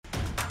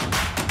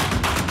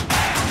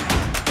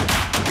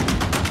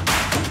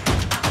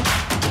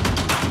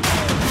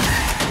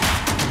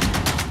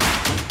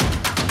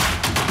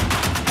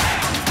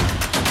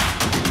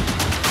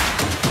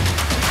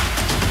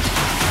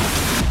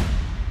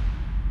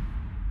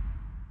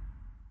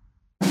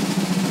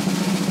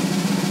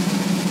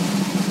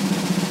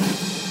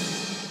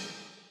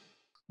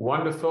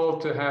Wonderful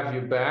to have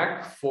you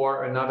back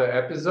for another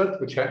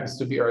episode, which happens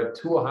to be our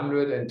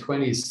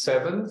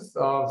 227th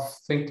of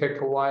ThinkTech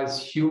Hawaii's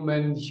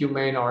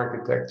Humane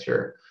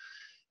Architecture.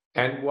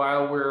 And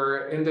while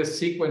we're in the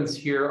sequence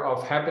here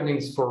of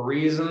happenings for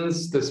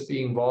reasons, this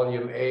being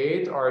volume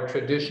 8, are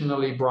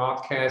traditionally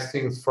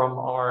broadcasting from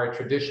our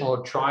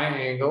traditional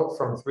triangle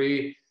from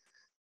 3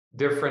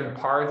 different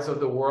parts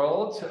of the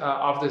world.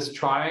 Of this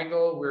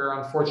triangle, we're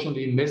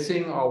unfortunately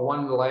missing our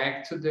one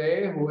leg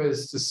today, who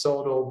is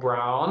DeSoto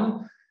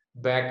Brown,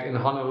 back in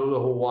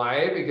Honolulu,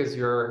 Hawaii, because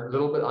you're a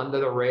little bit under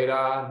the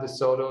radar,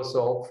 DeSoto,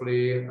 so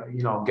hopefully,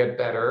 get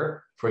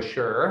better for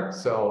sure.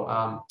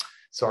 So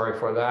sorry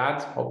for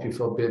that. Hope you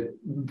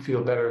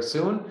feel better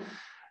soon.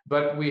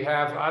 But we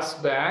have us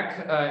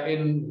back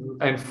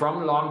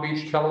from Long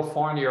Beach,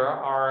 California,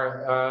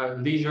 our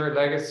leisure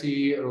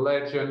legacy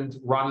legend,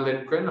 Ron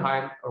Lindgren.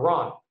 Hi,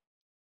 Ron.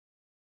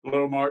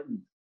 Hello,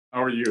 Martin.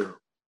 How are you?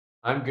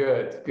 I'm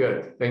good.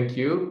 Thank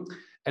you.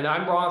 And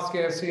I'm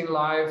broadcasting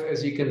live,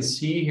 as you can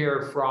see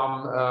here,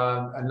 from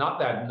a not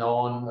that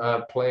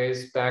known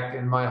place back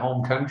in my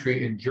home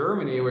country in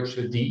Germany, which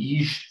the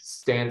DE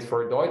stands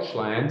for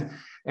Deutschland.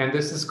 And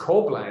this is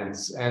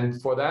Koblenz. And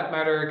for that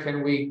matter,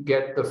 can we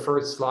get the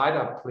first slide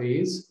up,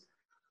 please?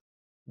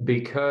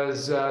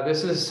 Because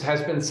this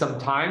has been some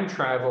time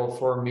travel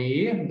for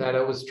me, that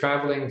I was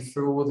traveling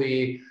through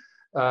the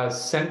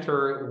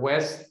center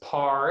west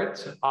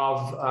part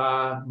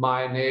of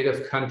my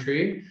native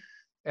country.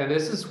 And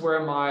this is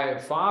where my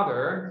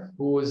father,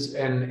 who is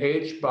an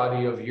age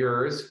buddy of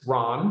yours,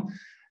 Ron,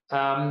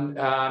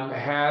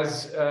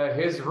 has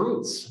his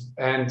roots.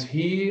 And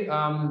he...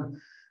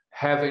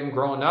 having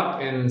grown up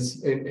in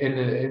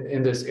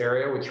this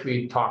area, which we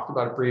talked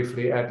about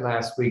briefly at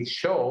last week's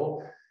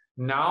show,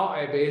 now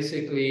I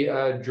basically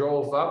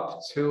drove up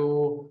to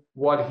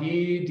what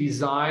he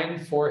designed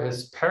for his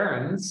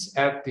parents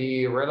at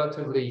the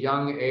relatively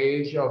young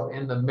age of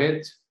in the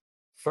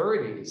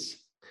mid-30s.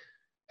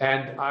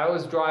 And I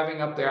was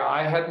driving up there.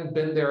 I hadn't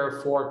been there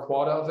for a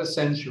quarter of a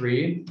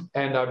century,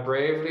 and I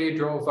bravely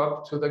drove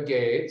up to the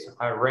gate.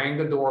 I rang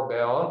the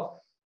doorbell.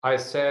 I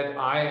said,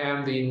 I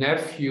am the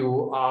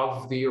nephew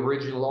of the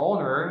original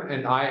owner,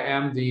 and I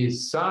am the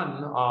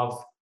son of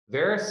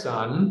their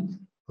son,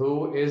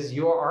 who is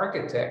your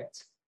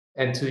architect.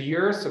 And to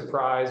your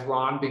surprise,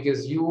 Ron,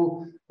 because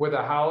you were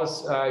the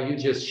house, you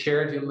just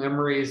shared your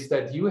memories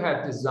that you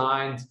had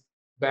designed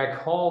back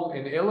home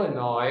in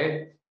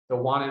Illinois, the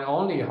one and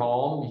only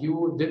home,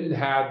 you didn't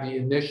have the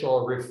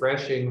initial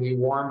refreshingly,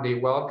 warmly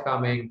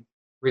welcoming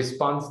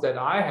response that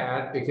I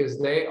had,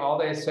 because all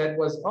they said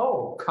was,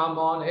 oh, come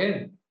on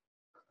in.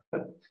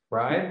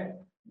 Right?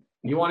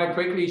 You want to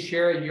quickly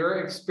share your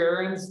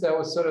experience that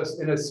was sort of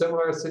in a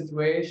similar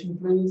situation,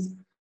 please?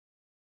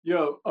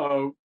 Yeah,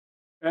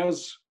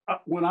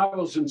 when I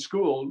was in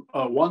school,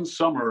 one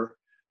summer,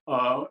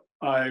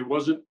 I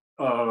wasn't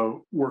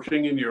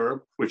working in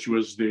Europe, which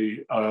was the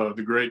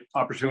great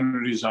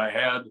opportunities I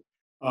had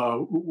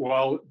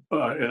while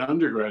an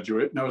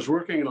undergraduate, and I was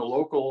working in a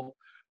local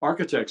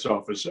architect's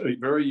office, a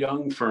very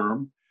young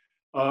firm.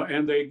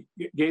 And they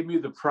gave me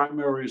the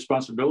primary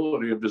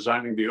responsibility of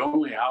designing the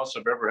only house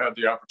I've ever had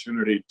the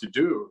opportunity to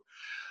do.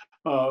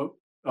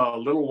 A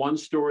little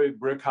one-story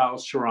brick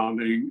house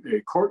surrounding a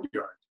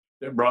courtyard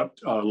that brought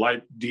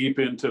light deep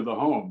into the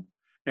home,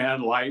 and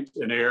light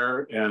and air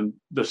and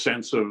the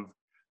sense of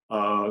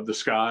the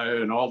sky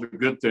and all the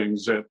good things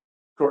that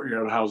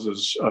courtyard houses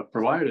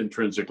provide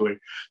intrinsically.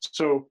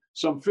 So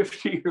some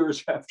 50 years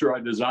after I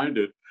designed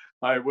it,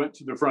 I went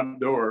to the front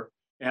door,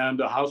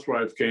 and a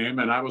housewife came,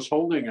 and I was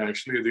holding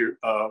actually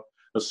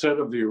a set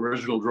of the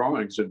original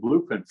drawings in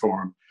blueprint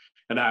form.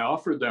 And I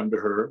offered them to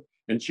her,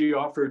 and she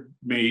offered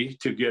me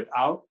to get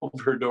out of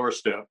her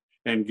doorstep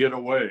and get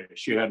away.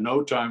 She had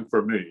no time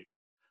for me.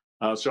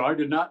 So I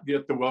did not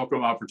get the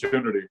welcome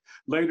opportunity.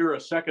 Later, a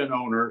second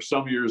owner,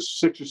 some years,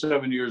 6 or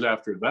 7 years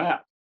after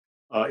that,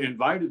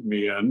 invited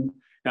me in,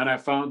 and I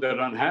found that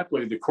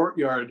unhappily the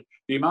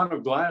amount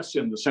of glass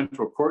in the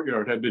central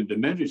courtyard had been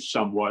diminished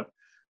somewhat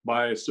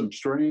by some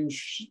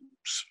strange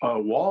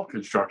wall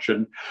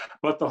construction,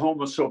 but the home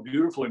was so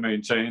beautifully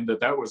maintained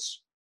that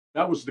was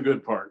the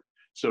good part.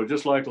 So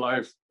just like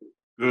life,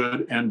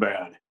 good and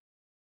bad.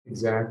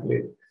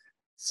 Exactly.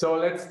 So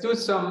let's do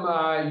some,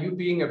 you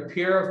being a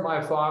peer of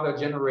my father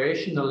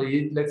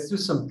generationally, let's do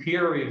some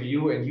peer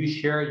review, and you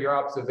share your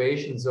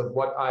observations of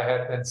what I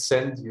had then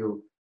sent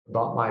you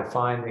about my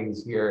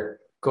findings here,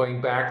 going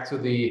back to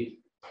the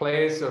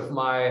place of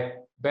my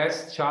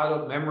best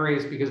childhood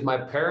memories, because my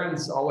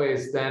parents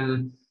always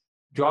then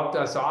dropped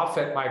us off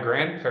at my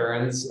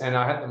grandparents, and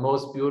I had the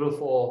most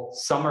beautiful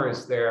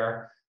summers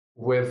there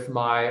with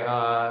my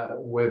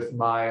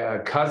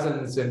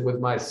cousins and with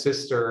my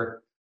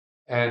sister,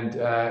 and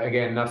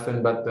again,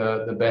 nothing but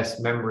the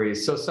best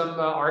memories. So some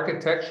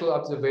architectural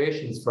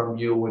observations from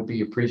you would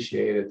be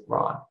appreciated,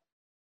 Ron.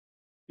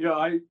 Yeah,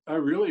 I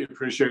really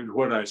appreciated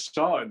what I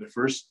saw in the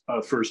first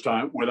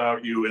time,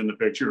 without you in the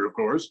picture, of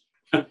course.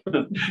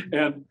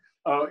 And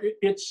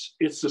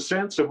It's the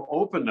sense of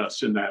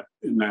openness in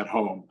that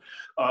home,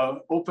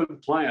 open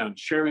plan,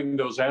 sharing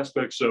those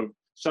aspects of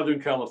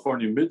Southern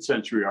California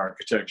mid-century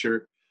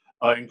architecture,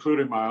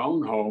 including my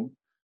own home,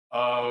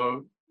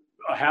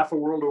 a half a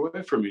world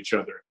away from each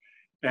other,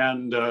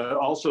 and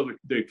also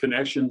the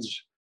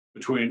connections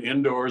between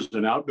indoors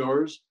and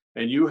outdoors.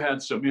 And you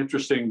had some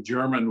interesting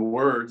German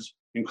words,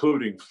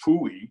 including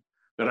 "fooey,"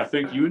 that I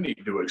think you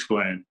need to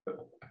explain.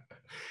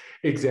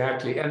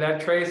 Exactly. And that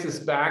traces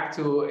back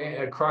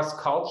to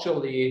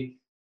cross-culturally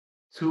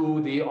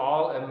to the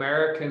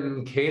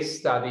all-American case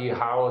study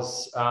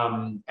house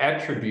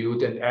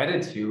attribute and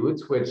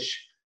attitude,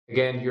 which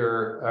again,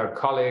 your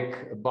colleague,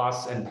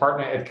 boss, and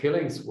partner at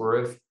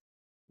Killingsworth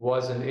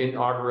was an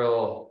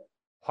inaugural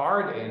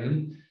part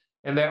in.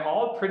 And they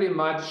all pretty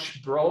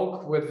much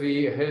broke with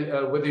the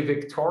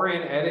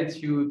Victorian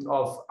attitude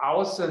of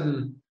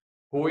Außen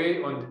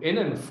Hui und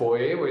Innen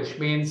Pfui, which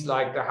means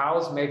like the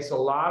house makes a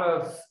lot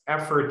of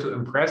effort to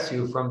impress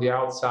you from the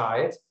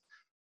outside.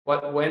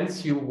 But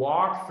once you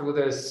walk through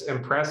this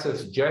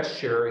impressive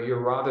gesture,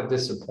 you're rather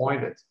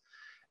disappointed.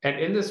 And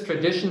in this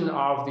tradition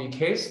of the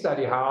case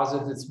study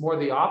houses, it's more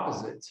the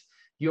opposite.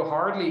 You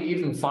hardly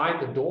even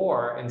find the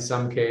door in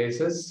some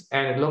cases,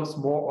 and it looks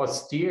more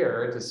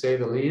austere, to say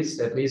the least,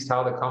 at least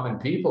how the common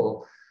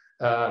people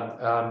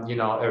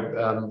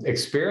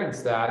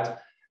experience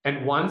that.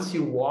 And once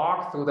you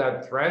walk through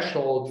that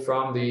threshold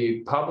from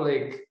the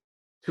public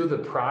to the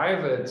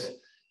private,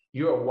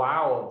 you're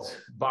wowed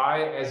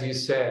by, as you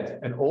said,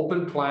 an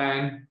open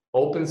plan,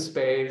 open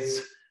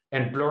space,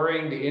 and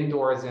blurring the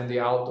indoors and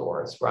the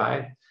outdoors,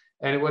 right?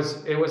 And it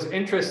was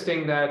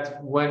interesting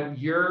that when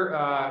your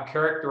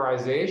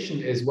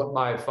characterization is what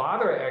my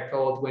father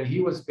echoed when he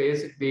was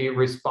basically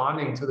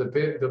responding to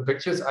the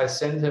pictures I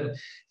sent him,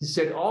 he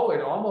said, "Oh,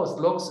 it almost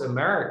looks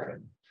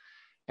American."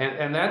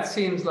 And that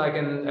seems like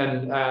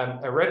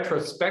a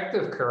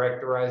retrospective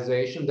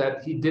characterization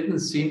that he didn't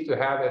seem to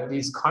have, at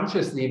least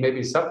consciously,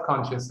 maybe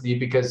subconsciously,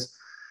 because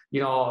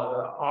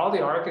all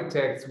the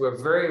architects were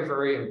very,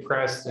 very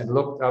impressed and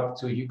looked up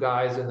to you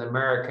guys in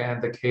America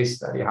and the case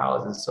study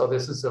houses. So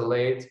this is a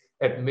late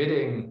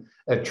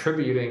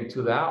attributing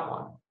to that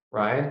one,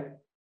 right?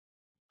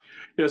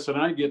 Yes, and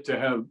I get to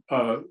have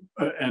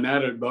an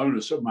added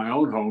bonus of my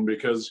own home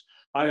because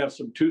I have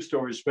some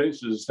two-story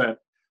spaces that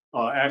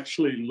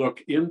actually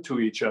look into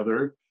each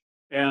other.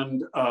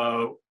 And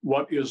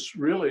what is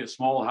really a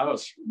small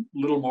house,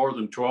 little more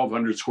than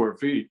 1,200 square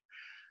feet,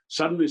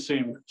 suddenly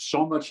seem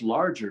so much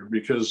larger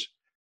because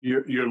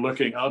you're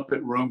looking up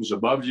at rooms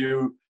above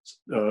you.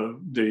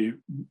 The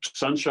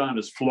sunshine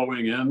is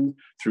flowing in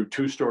through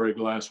two-story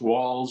glass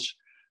walls.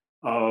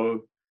 A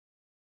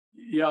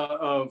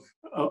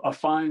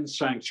fine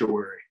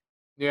sanctuary.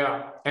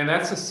 Yeah, and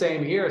that's the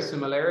same here.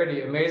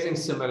 Amazing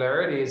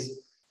similarities.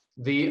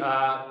 The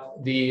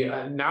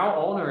now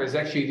owner is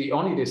actually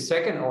only the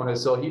second owner,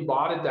 so he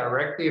bought it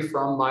directly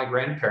from my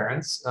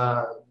grandparents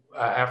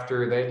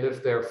after they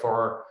lived there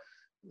for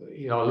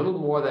a little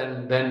more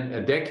than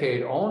a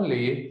decade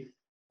only,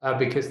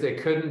 because they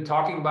couldn't.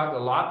 Talking about the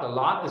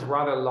lot is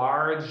rather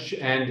large,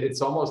 and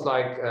it's almost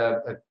like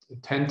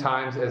 10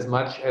 times as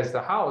much as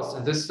the house,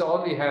 and this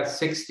only has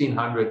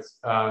 1,600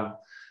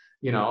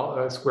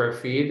 square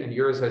feet, and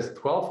yours has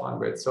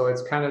 1,200. So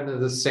it's kind of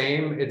the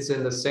same. It's a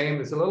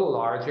little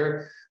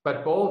larger,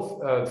 but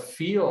both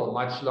feel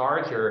much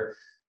larger.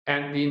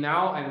 And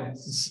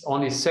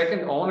only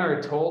second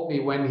owner told me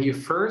when he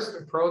first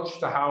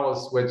approached the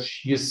house,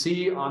 which you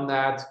see on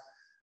that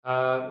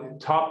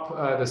top,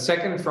 the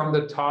second from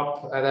the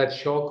top, that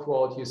show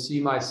quote, you see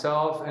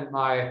myself and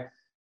my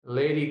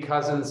lady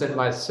cousins and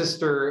my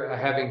sister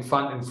having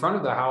fun in front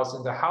of the house.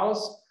 And the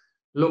house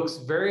looks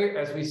very,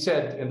 as we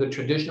said, in the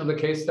tradition of the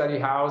case study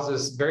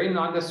houses, very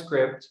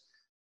nondescript.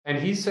 And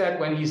he said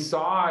when he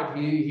saw it,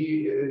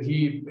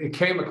 it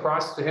came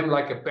across to him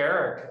like a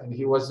barrack, and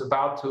he was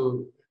about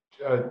to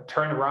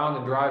turn around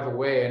and drive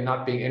away and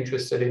not being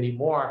interested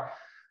anymore.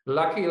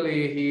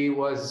 Luckily, he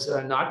was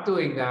not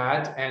doing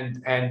that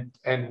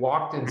and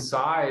walked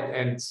inside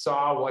and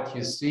saw what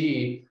you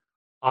see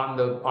on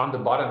the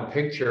bottom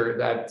picture,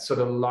 that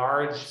sort of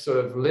large sort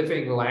of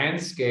living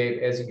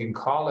landscape, as you can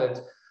call it,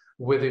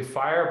 with a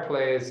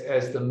fireplace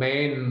as the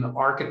main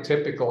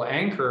archetypical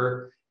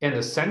anchor in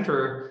the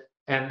center,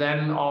 and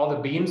then all the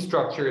beam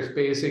structures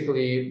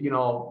basically,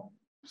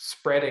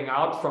 spreading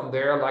out from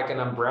there like an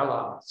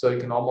umbrella. So you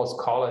can almost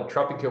call it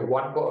tropical.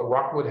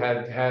 Rockwood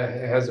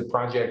has a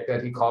project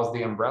that he calls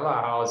the umbrella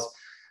house.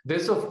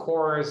 This, of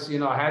course,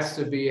 has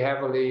to be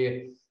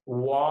heavily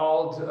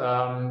walled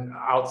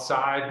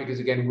outside,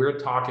 because again, we're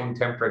talking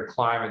temperate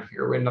climate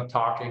here. We're not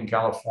talking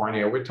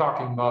California. We're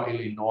talking about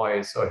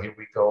Illinois. So here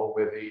we go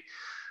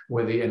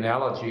with the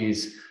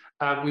analogies.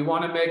 We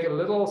want to make a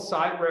little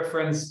side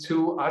reference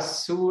to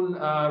us soon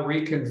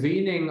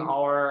reconvening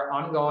our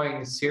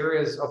ongoing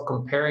series of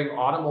comparing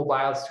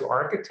automobiles to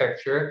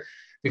architecture,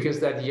 because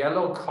that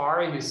yellow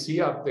car you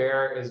see up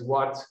there is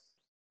what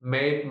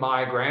made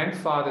my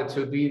grandfather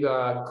to be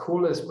the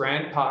coolest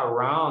grandpa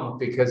around,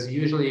 because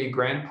usually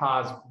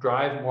grandpas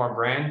drive more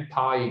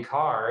grandpa-y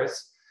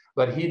cars,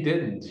 but he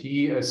didn't.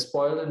 He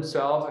spoiled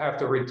himself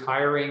after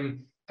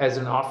retiring as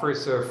an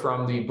officer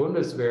from the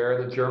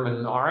Bundeswehr, the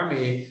German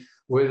army,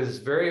 with his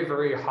very,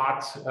 very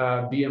hot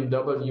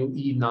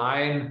BMW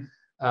E9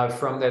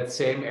 from that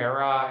same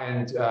era.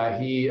 And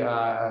he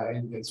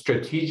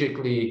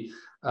strategically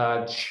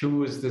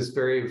choose this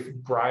very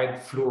bright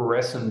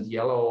fluorescent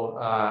yellow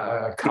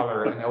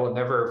color, and I will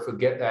never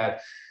forget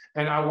that.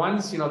 And I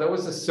once, there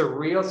was a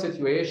surreal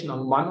situation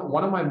on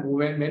one of my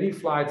many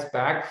flights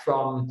back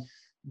from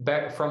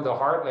the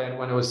heartland,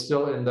 when it was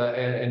still in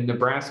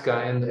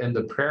Nebraska, in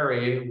the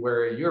prairie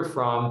where you're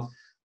from.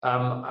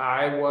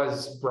 I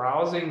was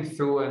browsing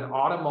through an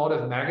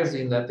automotive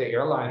magazine that the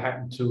airline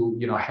happened to,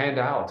 hand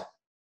out.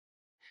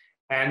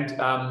 And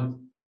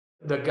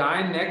the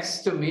guy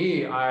next to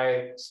me,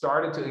 I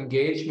started to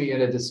engage me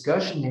in a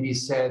discussion, and he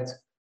said,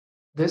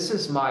 "This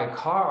is my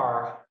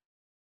car."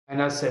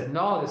 And I said,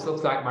 "No, this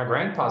looks like my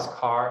grandpa's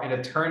car." And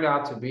it turned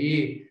out to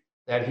be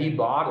that he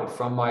bought it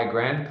from my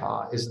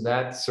grandpa. Isn't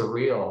that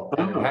surreal?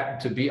 And it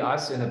happened to be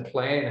us in a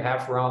plane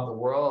half around the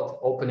world,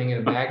 opening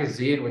a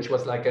magazine, which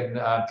was like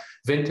a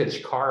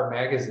vintage car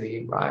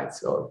magazine, right?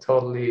 So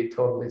totally,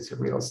 totally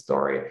surreal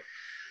story.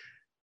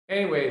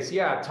 Anyways,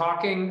 yeah,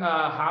 talking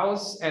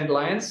house and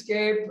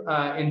landscape,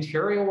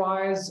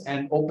 interior-wise,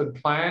 and open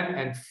plan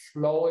and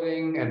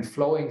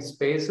flowing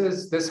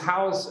spaces. This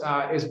house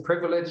is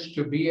privileged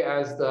to be,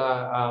 as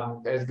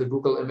the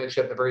Google image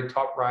at the very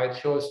top right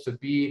shows, to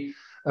be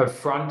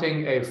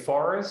fronting a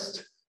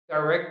forest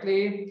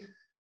directly.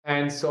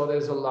 And so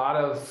there's a lot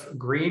of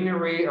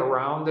greenery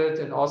around it.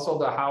 And also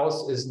the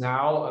house is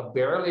now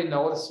barely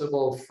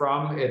noticeable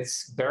from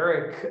its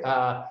barrack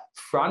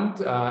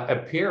front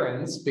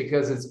appearance,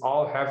 because it's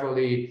all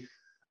heavily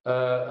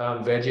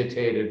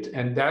vegetated.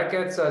 And that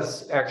gets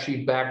us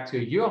actually back to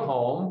your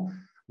home,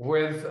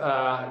 with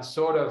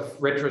sort of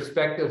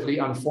retrospectively,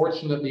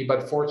 unfortunately,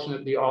 but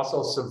fortunately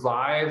also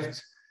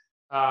survived,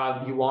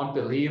 you won't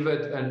believe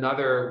it,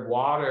 another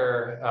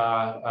water,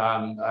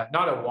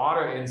 not a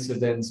water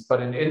incident,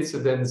 but an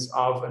incidence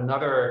of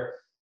another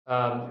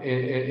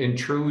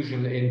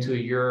intrusion into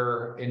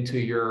your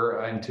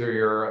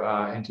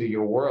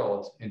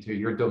world, into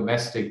your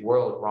domestic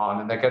world,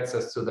 Ron. And that gets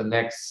us to the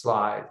next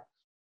slide.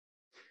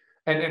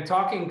 And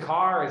talking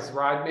cars,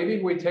 right?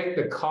 Maybe we take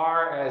the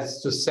car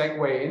as to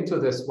segue into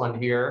this one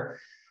here,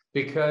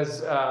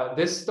 because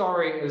this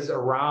story is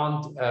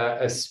around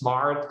a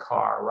smart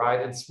car,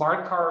 right? And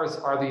smart cars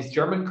are these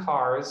German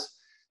cars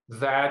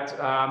that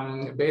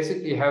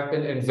basically have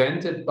been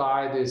invented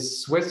by the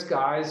Swiss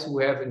guys who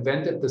have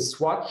invented the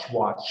Swatch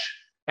watch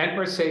and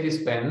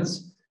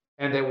Mercedes-Benz.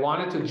 And they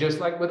wanted to, just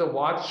like with a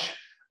watch,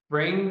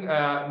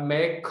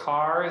 make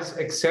cars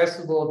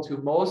accessible to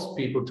most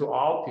people, to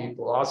all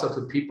people, also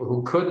to people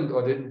who couldn't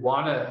or didn't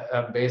want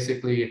to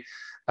basically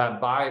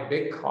buy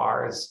big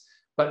cars.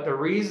 But the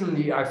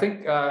reason, I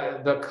think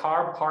the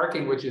car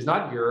parking, which is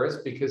not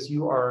yours because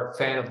you are a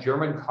fan of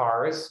German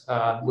cars,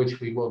 which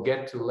we will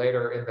get to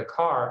later in the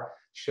car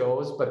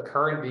shows, but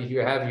currently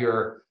you have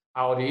your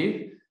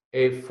Audi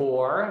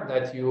A4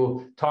 that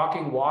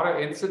talking water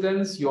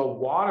incidents, your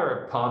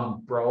water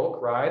pump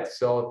broke, right?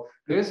 So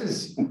this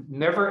is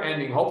never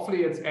ending.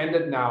 Hopefully it's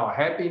ended now.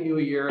 Happy New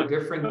Year,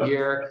 different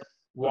year.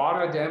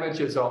 Water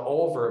damages are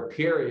over,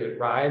 period,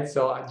 right?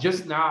 So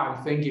just now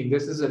I'm thinking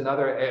this is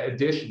another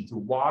addition to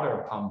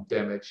water pump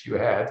damage you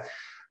had,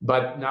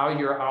 but now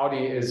your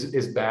Audi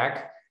is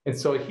back. And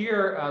so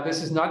here,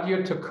 this is not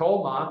your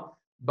Tacoma,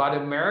 but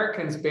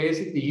Americans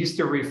basically used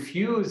to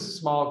refuse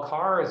small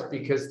cars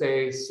because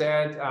they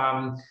said,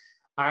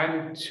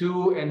 I'm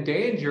too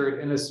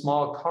endangered in a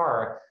small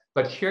car.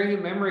 But share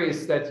your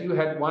memories that you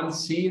had once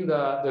seen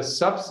the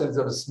substance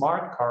of a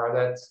smart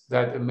car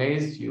that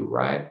amazed you,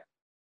 right?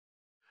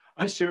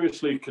 I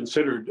seriously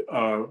considered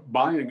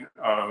buying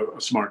a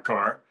smart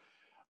car.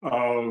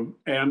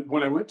 And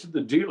when I went to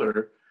the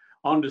dealer,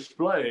 on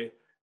display,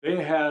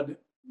 they had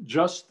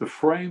just the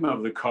frame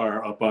of the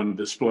car up on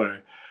display.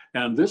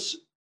 And this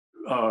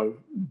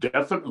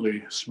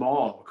definitely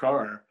small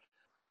car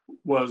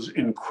was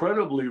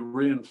incredibly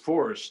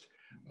reinforced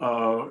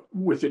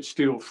with its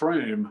steel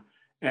frame.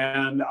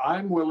 And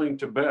I'm willing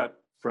to bet,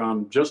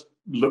 from just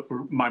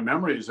my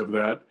memories of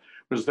that,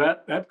 was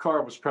that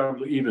car was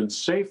probably even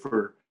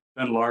safer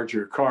than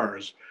larger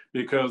cars,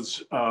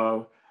 because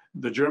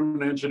the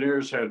German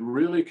engineers had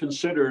really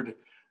considered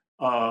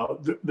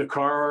the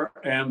car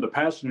and the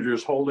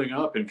passengers holding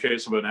up in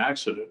case of an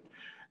accident.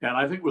 And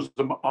I think it was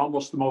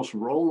almost the most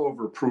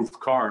rollover proof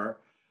car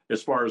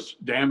as far as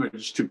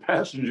damage to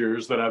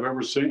passengers that I've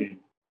ever seen.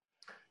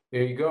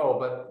 There you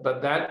go.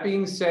 But that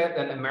being said,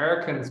 that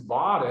Americans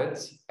bought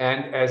it,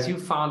 and as you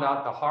found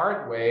out the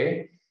hard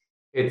way,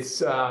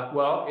 it's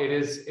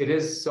it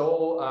is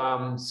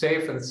so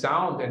safe and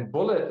sound and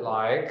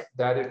bullet-like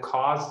that it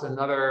caused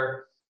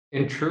another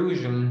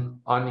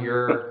intrusion on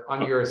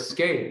your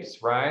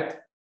escapes, right?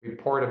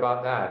 Report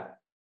about that.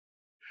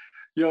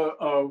 Yeah,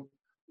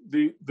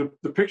 the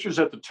pictures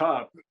at the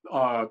top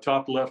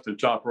left and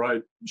top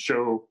right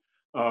show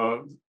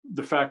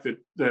the fact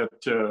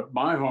that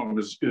my home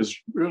is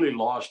really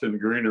lost in the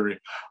greenery.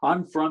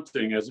 I'm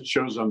fronting, as it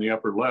shows on the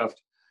upper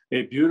left,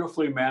 a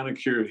beautifully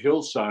manicured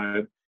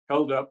hillside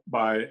held up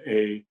by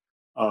a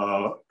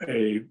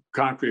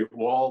concrete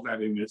wall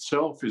that in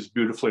itself is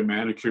beautifully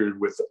manicured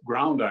with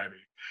ground ivy.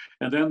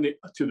 And then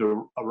to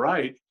the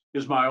right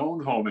is my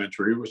own home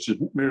entry, which is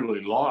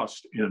merely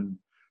lost in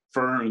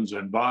ferns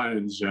and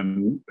vines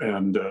and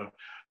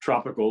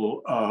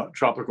tropical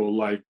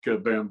like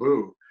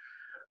bamboo.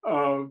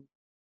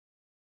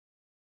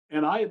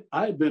 And I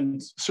had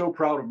been so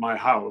proud of my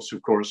house,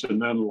 of course,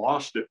 and then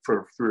lost it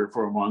for 3 or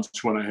 4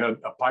 months when I had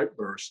a pipe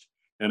burst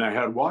and I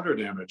had water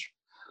damage.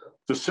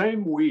 The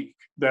same week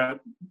that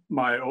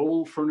my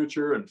old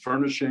furniture and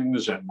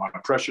furnishings and my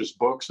precious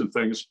books and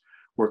things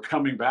were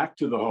coming back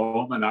to the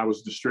home, and I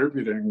was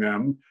distributing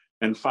them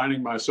and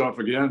finding myself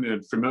again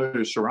in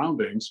familiar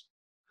surroundings,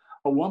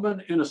 a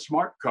woman in a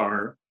smart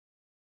car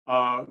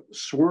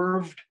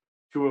swerved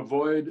to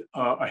avoid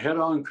a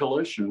head-on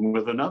collision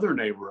with another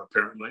neighbor,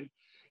 apparently,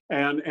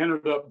 and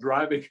ended up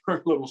driving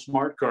her little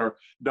smart car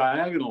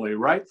diagonally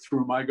right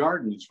through my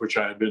gardens, which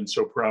I had been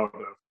so proud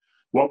of.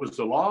 What was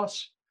the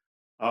loss?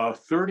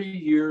 30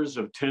 years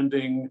of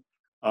tending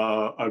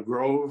a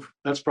grove,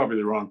 that's probably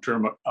the wrong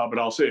term, but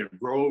I'll say a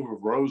grove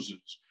of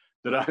roses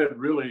that I had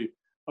really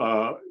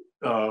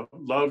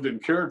loved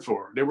and cared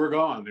for. They were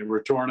gone, they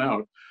were torn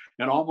out.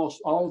 And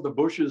almost all of the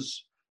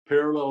bushes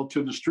parallel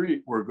to the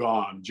street were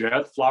gone,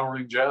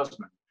 flowering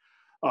jasmine.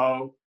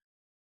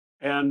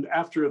 And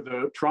after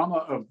the trauma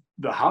of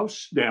the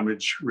house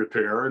damage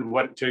repair and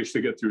what it takes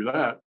to get through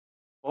that,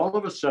 all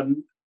of a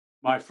sudden,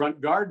 my front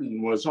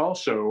garden was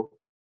also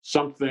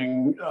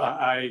something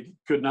I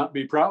could not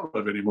be proud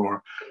of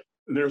anymore.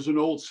 There's an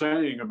old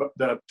saying about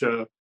that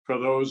for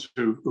those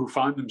who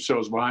find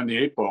themselves behind the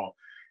 8 ball,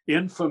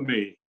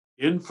 infamy,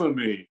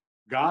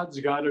 God's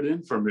got it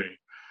in for me.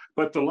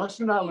 But the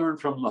lesson I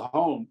learned from the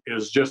home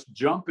is just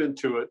jump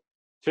into it,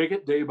 take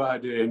it day by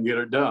day and get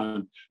it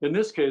done. In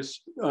this case,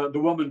 the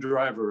woman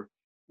driver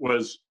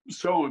was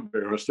so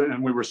embarrassed,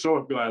 and we were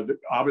so glad that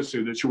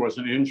obviously that she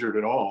wasn't injured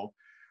at all.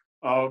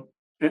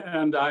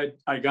 And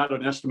I got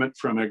an estimate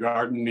from a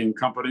gardening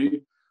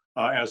company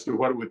as to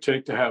what it would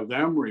take to have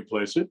them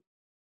replace it.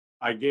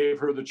 I gave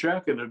her the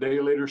check, and a day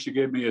later she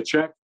gave me a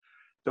check.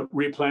 The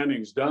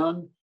replanning's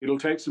done. It'll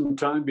take some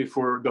time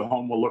before the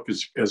home will look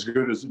as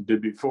good as it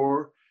did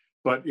before,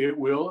 but it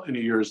will in a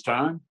year's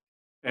time.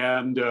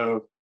 And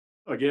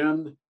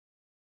again,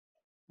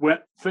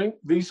 think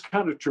these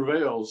kind of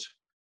travails,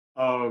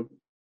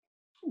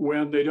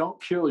 when they don't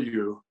kill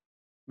you,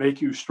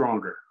 make you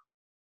stronger.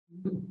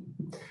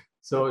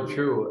 So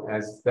true,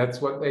 as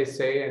that's what they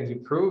say, and you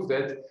proved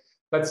it.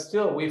 But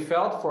still, we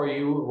felt for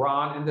you,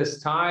 Ron, in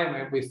this time,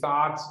 and we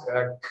thought,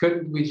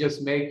 couldn't we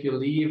just make you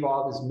leave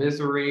all this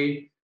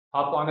misery,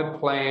 hop on a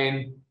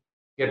plane,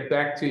 get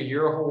back to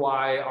your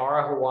Hawaii,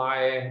 our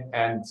Hawaii,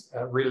 and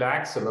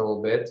relax a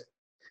little bit?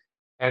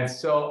 And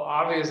so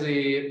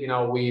obviously,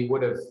 we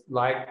would have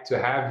liked to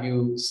have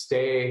you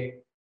stay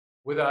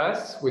with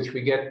us, which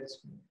we get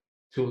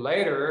to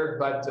later.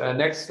 But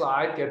next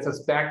slide gets us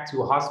back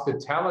to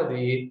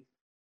hospitality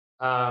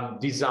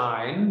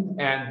design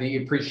and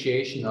the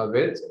appreciation of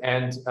it.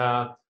 And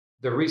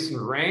the recent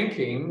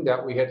ranking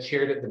that we had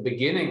shared at the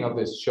beginning of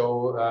this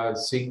show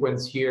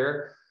sequence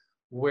here,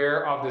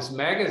 where of this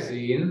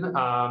magazine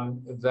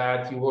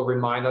that you will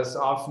remind us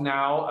of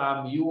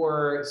now, you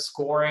were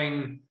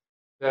scoring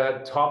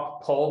the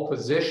top pole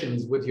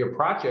positions with your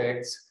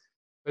projects.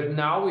 But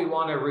now we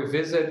want to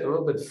revisit a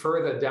little bit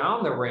further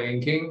down the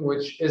ranking,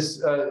 which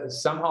is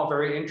somehow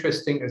very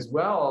interesting as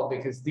well,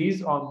 because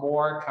these are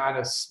more kind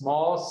of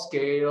small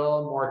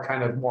scale, more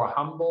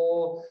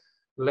humble,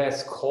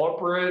 less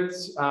corporate,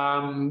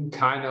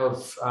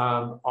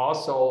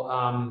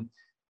 also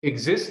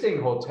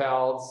existing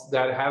hotels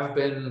that have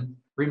been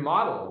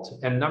remodeled.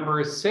 And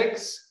number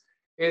 6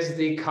 is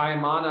the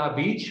Kaimana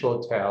Beach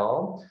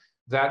Hotel,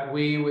 that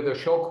we, with a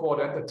show quote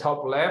at the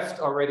top left,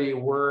 already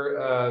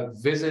were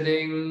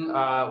visiting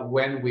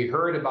when we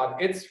heard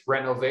about its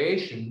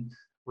renovation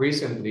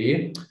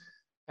recently.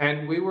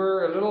 And we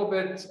were a little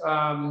bit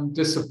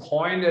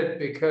disappointed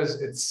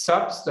because its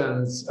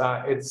substance,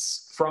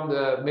 it's from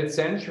the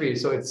mid-century,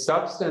 so its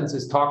substance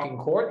is talking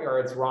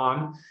courtyards,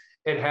 Ron.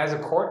 It has a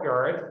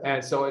courtyard,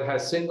 and so it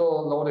has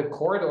single loaded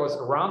corridors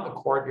around the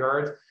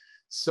courtyard.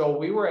 So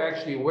we were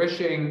actually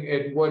wishing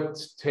it would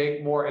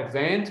take more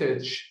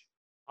advantage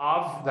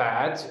of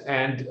that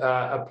and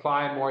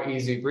apply more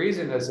easy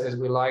breeziness, as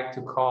we like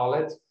to call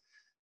it.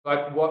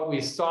 But what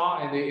we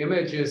saw in the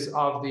images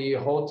of the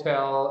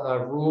hotel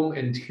room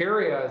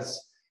interiors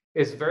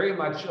is very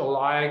much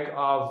alike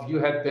of you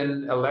had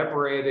been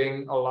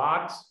elaborating a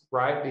lot,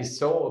 rightly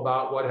so,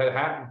 about what had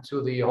happened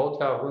to the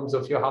hotel rooms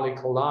of your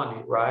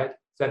Halekulani, right?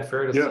 Is that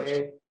fair to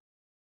say?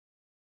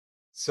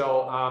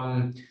 So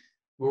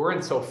we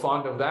weren't so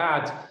fond of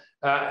that.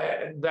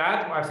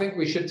 That I think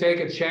we should take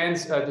a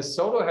chance.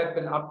 DeSoto had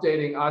been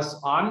updating us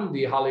on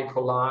the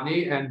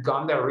Halekulani and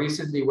gone there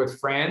recently with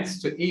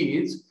friends to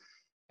eat.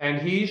 And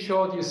he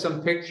showed you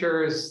some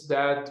pictures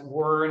that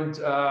weren't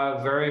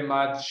very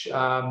much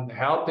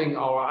helping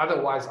our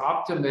otherwise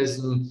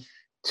optimism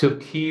to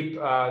keep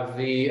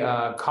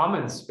the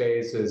common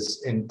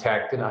spaces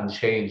intact and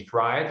unchanged,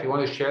 right? You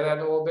want to share that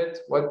a little bit?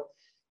 What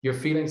your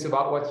feelings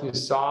about what you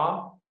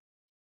saw?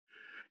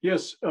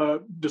 Yes,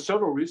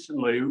 DeSoto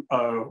recently,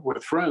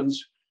 with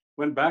friends,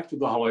 went back to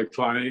the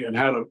Halekulani and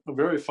had a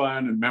very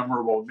fine and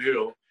memorable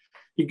meal.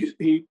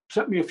 He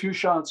sent me a few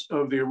shots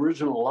of the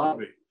original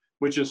lobby,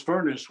 which is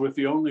furnished with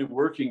the only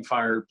working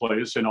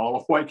fireplace in all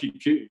of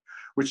Waikiki,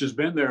 which has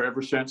been there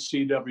ever since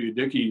C.W.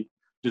 Dickey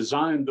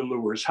designed the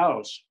Lures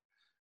house.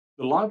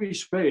 The lobby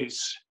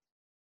space,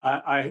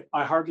 I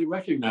hardly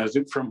recognized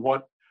it from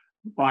what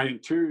my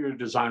interior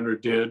designer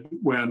did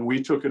when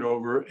we took it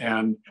over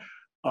and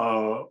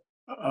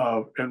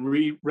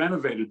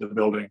re-renovated the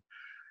building.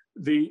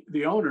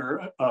 The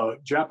owner, a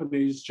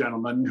Japanese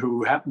gentleman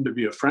who happened to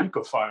be a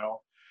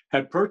Francophile,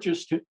 had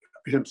purchased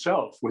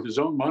himself with his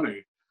own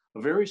money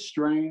a very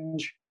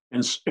strange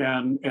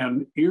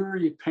and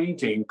eerie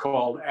painting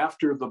called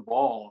After the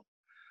Ball.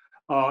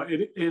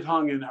 It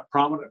hung in a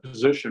prominent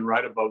position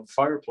right above the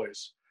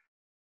fireplace.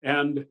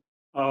 And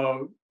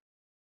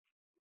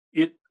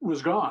it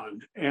was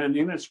gone. And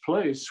in its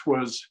place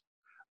was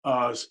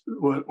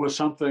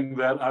something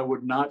that I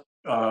would not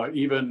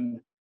even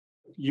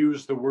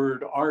use the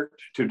word art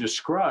to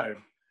describe.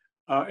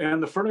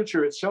 And the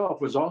furniture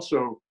itself was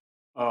also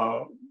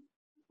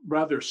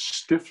rather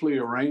stiffly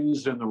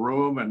arranged in the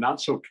room and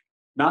not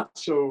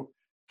so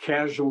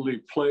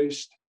casually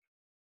placed,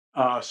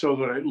 so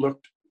that it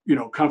looked,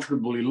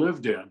 comfortably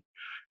lived in.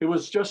 It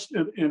was just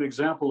an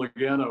example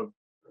again of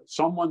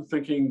someone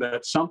thinking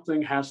that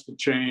something has to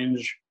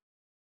change,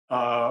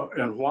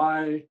 and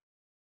why,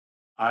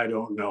 I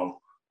don't know.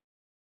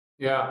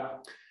 Yeah.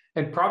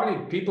 And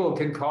probably people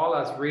can call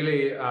us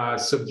really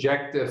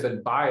subjective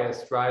and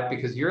biased, right?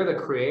 Because you're the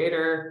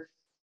creator.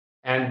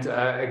 And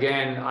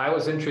again, I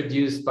was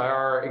introduced by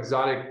our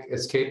exotic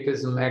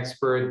escapism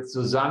expert,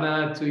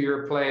 Susanna, to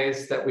your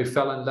place that we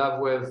fell in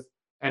love with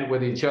and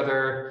with each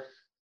other.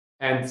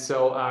 And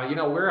so,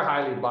 we're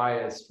highly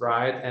biased,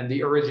 right? And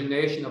the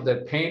origination of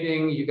that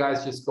painting, you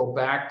guys just go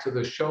back to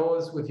the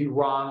shows with you,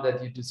 Ron,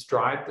 that you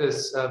described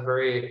this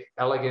very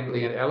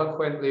elegantly and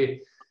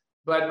eloquently.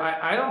 But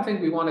I don't think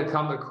we want to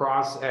come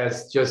across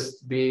as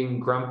just being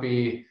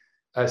grumpy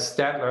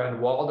Statler and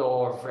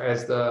Waldorf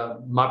as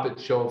the Muppet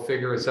Show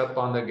figures up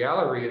on the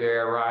gallery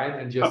there, right?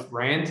 And just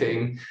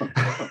ranting.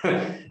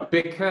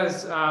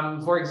 Because,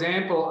 for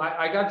example,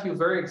 I got you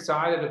very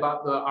excited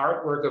about the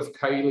artwork of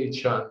Kaili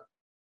Chun.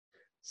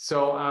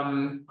 So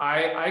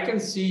I can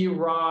see you,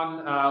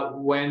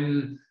 Ron,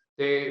 when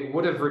they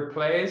would have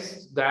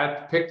replaced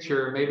that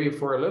picture maybe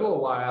for a little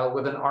while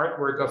with an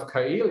artwork of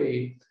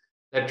Kaili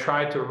that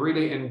tried to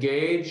really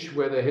engage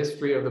with the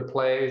history of the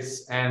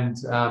place and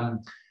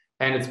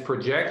its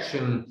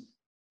projection.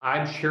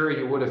 I'm sure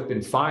you would have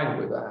been fine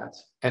with that.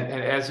 And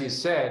as you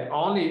said,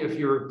 only if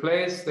you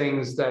replace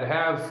things that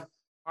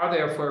are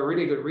there for a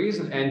really good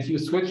reason and you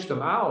switch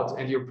them out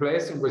and you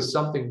replace them with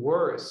something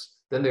worse,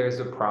 then there's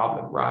a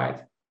problem,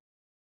 right?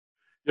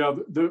 Yeah,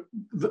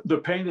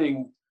 the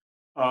painting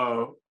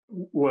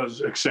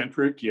was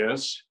eccentric,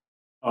 yes,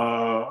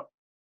 but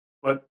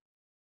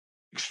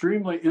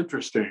extremely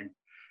interesting.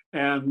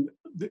 And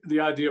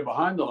the idea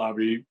behind the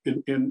lobby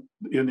in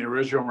the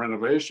original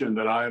renovation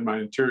that I and my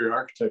interior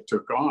architect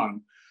took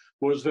on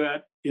was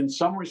that in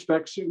some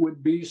respects it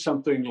would be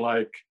something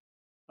like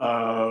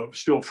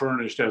still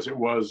furnished as it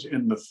was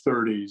in the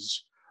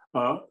 30s,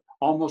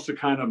 almost a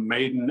kind of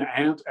maiden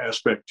aunt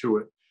aspect to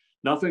it.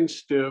 Nothing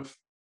stiff,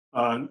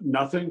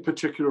 nothing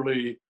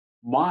particularly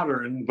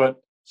modern, but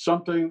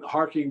something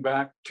harking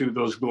back to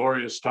those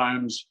glorious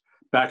times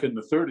back in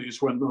the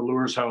 30s when the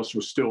Lures house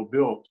was still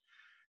built.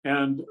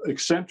 And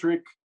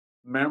eccentric,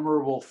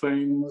 memorable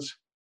things,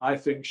 I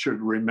think, should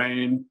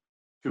remain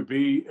to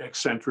be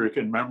eccentric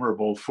and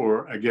memorable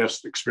for a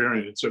guest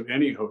experience of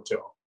any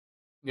hotel.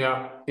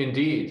 Yeah,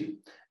 indeed.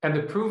 And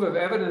the proof of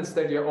evidence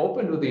that you're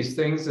open to these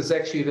things is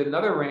actually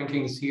another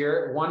rankings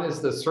here. One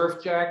is the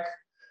Surf Jack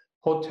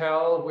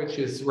Hotel, which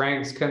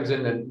comes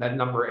in at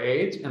number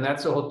 8. And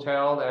that's a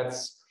hotel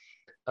that's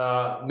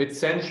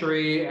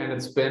mid-century and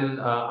it's been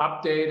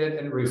updated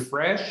and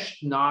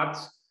refreshed, not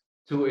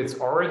to its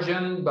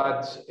origin,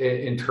 but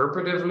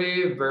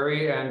interpretively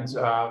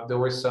there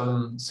were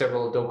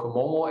several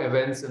Docomomo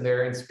events in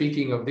there. And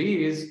speaking of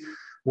these,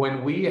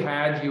 when we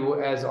had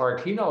you as our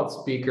keynote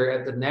speaker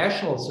at the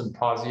National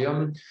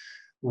Symposium,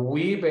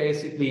 we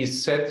basically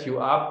set you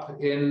up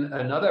in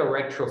another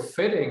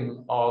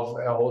retrofitting of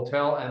a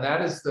hotel, and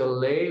that is the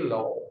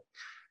Lelo.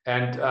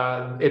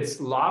 And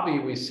its lobby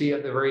we see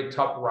at the very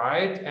top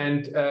right.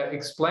 And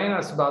explain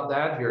us about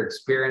that, your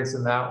experience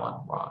in that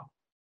one, Ron.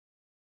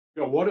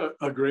 Yeah, what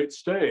a great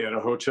stay at a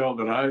hotel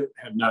that I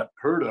had not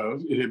heard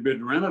of. It had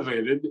been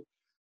renovated.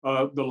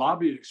 The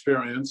lobby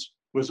experience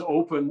was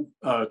open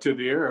to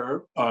the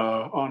air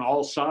on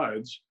all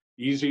sides,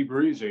 easy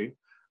breezy,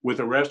 with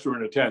a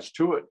restaurant attached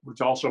to it, which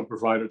also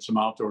provided some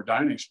outdoor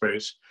dining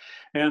space.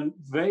 And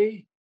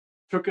they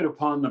took it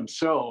upon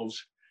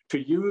themselves to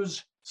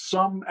use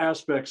some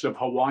aspects of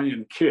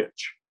Hawaiian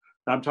kitsch.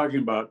 I'm talking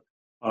about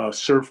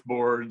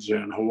surfboards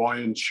and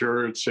Hawaiian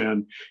shirts,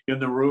 and in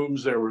the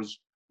rooms there was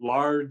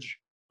large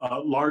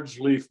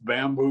leaf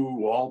bamboo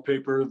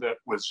wallpaper that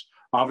was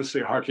obviously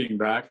harking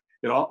back.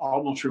 It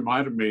almost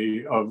reminded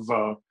me of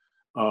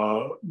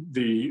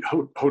the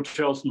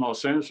hotels in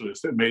Los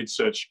Angeles that made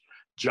such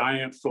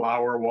giant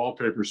flower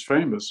wallpapers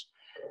famous.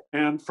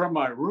 And from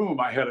my room,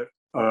 I had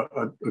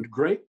a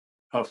great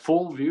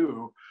full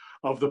view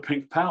of the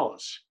Pink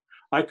Palace.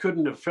 I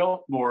couldn't have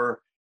felt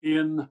more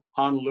in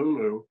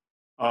Honolulu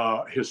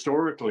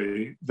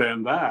historically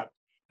than that,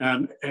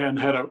 and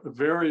had a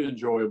very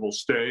enjoyable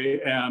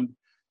stay, and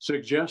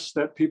suggest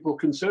that people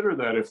consider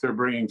that if they're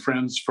bringing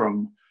friends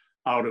from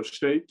out of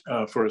state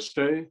for a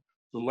stay.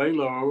 The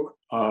Lelo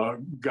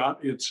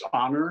got its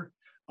honor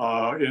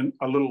in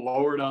a little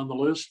lower down the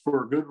list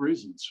for good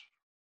reasons.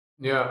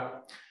 Yeah.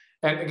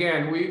 And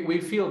again, we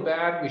feel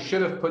bad. We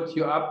should have put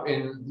you up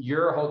in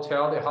your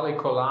hotel, the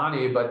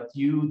Halekulani, but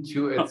due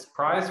to its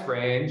price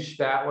range,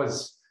 that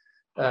was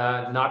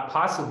not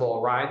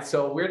possible, right?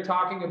 So we're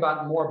talking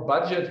about more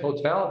budget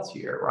hotels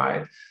here,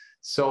 right?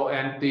 So,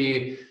 and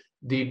the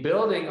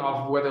building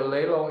of where the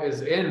Lelo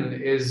is in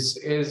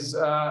is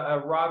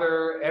a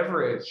rather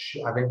average.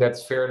 I think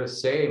that's fair to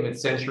say,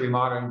 mid-century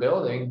modern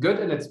building, good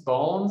in its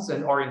bones,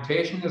 and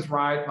orientation is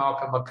right,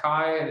 Malcolm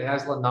Mackay, and it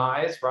has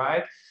lanais,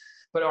 right?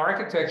 But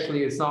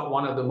architecturally, it's not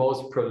one of the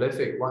most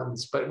prolific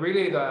ones. But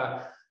really,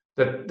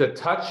 the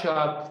touch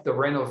up, the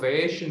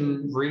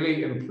renovation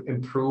really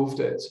improved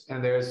it.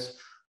 And there's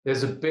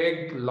a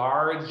big,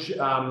 large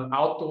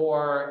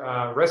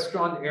outdoor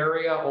restaurant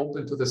area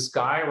open to the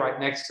sky right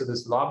next to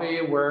this lobby,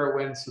 where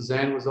when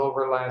Suzanne was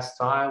over last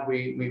time,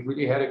 we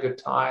really had a good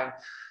time.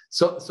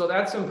 So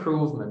that's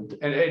improvement,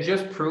 and it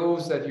just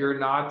proves that you're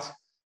not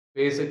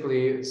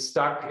basically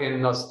stuck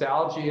in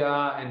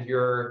nostalgia and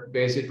you're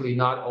basically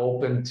not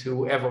open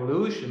to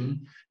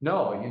evolution.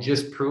 No, you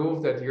just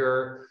prove that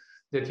you're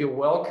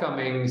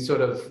welcoming sort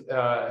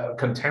of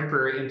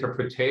contemporary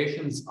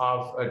interpretations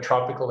of a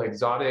tropical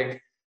exotic,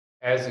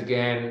 as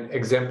again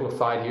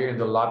exemplified here in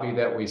the lobby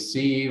that we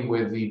see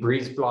with the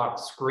breeze block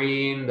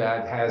screen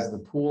that has the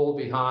pool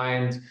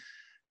behind,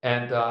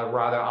 and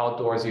rather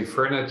outdoorsy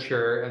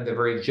furniture and the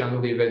very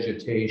jungly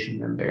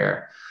vegetation in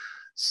there.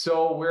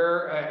 So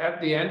we're at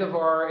the end of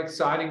our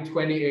exciting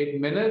 28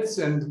 minutes,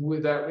 and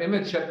with that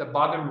image at the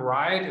bottom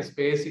right is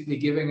basically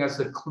giving us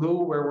a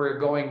clue where we're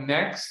going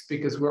next,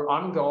 because we're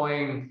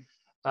ongoing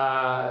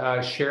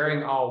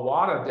sharing our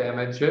water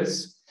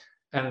damages.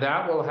 And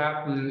that will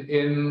happen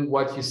in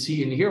what you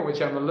see in here,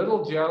 which I'm a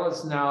little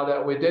jealous now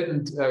that we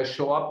didn't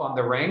show up on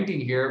the ranking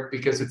here,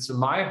 because it's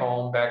my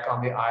home back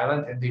on the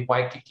island in the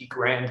Waikiki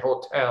Grand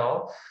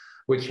Hotel,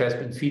 which has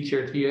been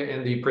featured here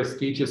in the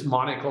prestigious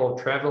Monocle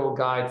Travel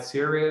Guide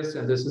series.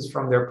 And this is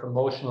from their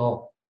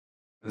promotional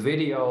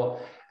video.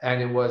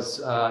 And it was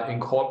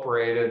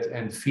incorporated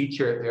and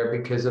featured there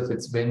because of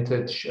its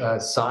vintage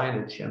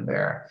signage in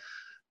there.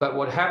 But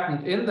what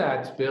happened in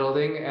that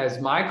building as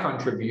my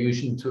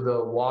contribution to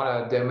the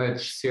water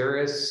damage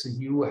series,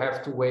 you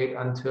have to wait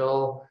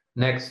until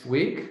next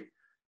week.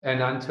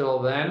 And until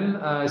then,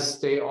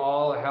 stay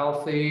all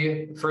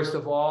healthy, first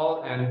of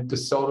all, and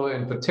DeSoto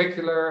in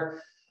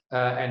particular,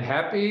 and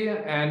happy.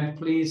 And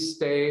please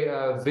stay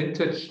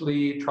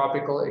vintagely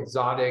tropical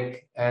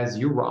exotic as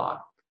you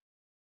rock.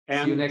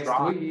 And see you next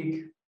dry.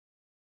 week.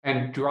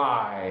 And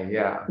dry,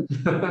 yeah.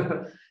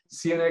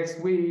 See you next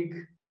week.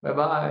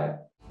 Bye-bye.